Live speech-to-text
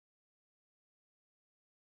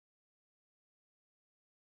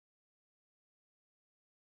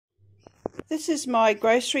This is my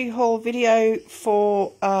grocery haul video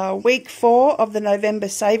for week 4 of the November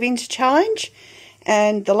Savings Challenge,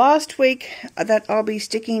 and the last week that I'll be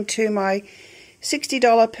sticking to my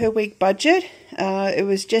 $60 per week budget. It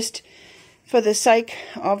was just for the sake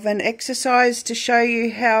of an exercise to show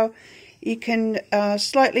you how you can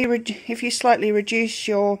if you slightly reduce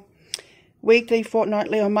your weekly,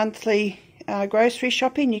 fortnightly or monthly grocery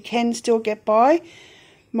shopping, you can still get by.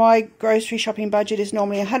 My grocery shopping budget is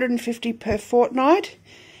normally $150 per fortnight,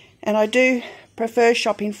 and I do prefer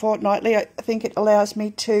shopping fortnightly. I think it allows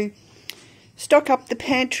me to stock up the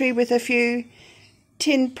pantry with a few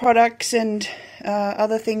tin products and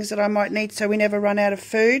other things that I might need, so we never run out of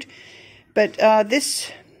food. But this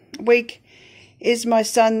week is my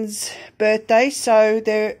son's birthday, so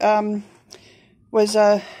there was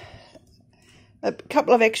a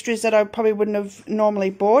couple of extras that I probably wouldn't have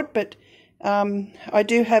normally bought, but I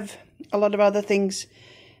do have a lot of other things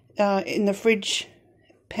in the fridge,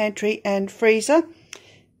 pantry and freezer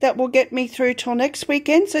that will get me through till next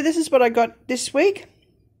weekend. So this is what I got this week.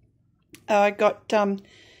 I got some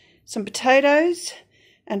potatoes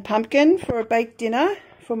and pumpkin for a baked dinner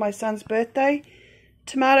for my son's birthday,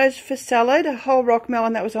 tomatoes for salad, a whole rock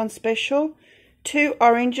melon that was on special, 2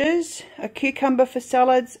 oranges, a cucumber for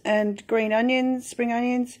salads and green onions, spring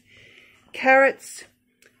onions, carrots,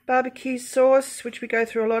 barbecue sauce, which we go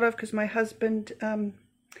through a lot of because my husband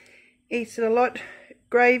eats it a lot,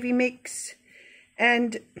 gravy mix,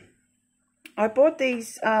 and I bought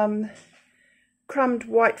these crumbed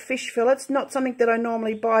white fish fillets, not something that I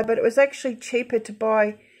normally buy, but it was actually cheaper to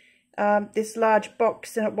buy this large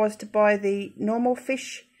box than it was to buy the normal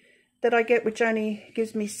fish that I get, which only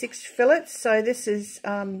gives me 6 fillets. So this is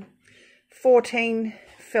 14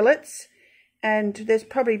 fillets, and there's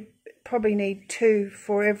probably need 2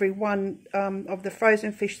 for every one of the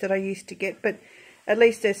frozen fish that I used to get, but at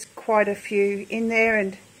least there's quite a few in there,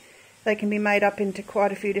 and they can be made up into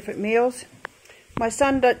quite a few different meals. My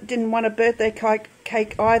son didn't want a birthday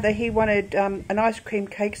cake either. He wanted an ice cream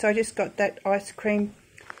cake, so I just got that ice cream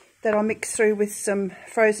that I'll mix through with some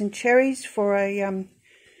frozen cherries for a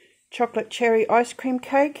chocolate cherry ice cream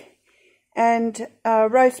cake, and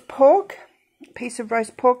roast pork, a piece of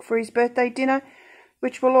roast pork for his birthday dinner,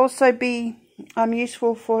 which will also be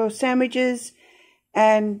useful for sandwiches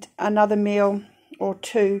and another meal or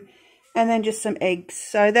 2, and then just some eggs.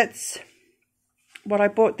 So that's what I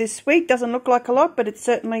bought this week. Doesn't look like a lot, but it's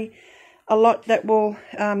certainly a lot that will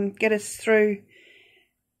get us through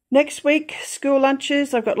next week. School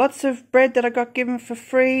lunches, I've got lots of bread that I got given for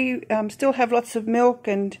free, still have lots of milk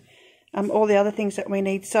and all the other things that we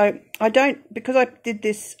need. So I don't, because I did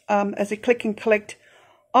this as a click and collect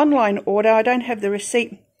online order, I don't have the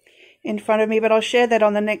receipt in front of me, but I'll share that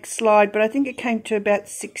on the next slide. But I think it came to about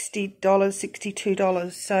 $60,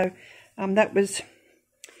 $62. So that was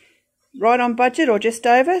right on budget or just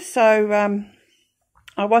over. So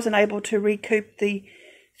I wasn't able to recoup the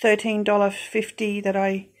 $13.50 that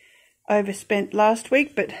I overspent last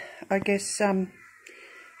week, but I guess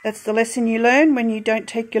that's the lesson you learn when you don't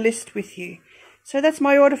take your list with you. So that's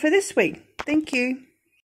my order for this week. Thank you.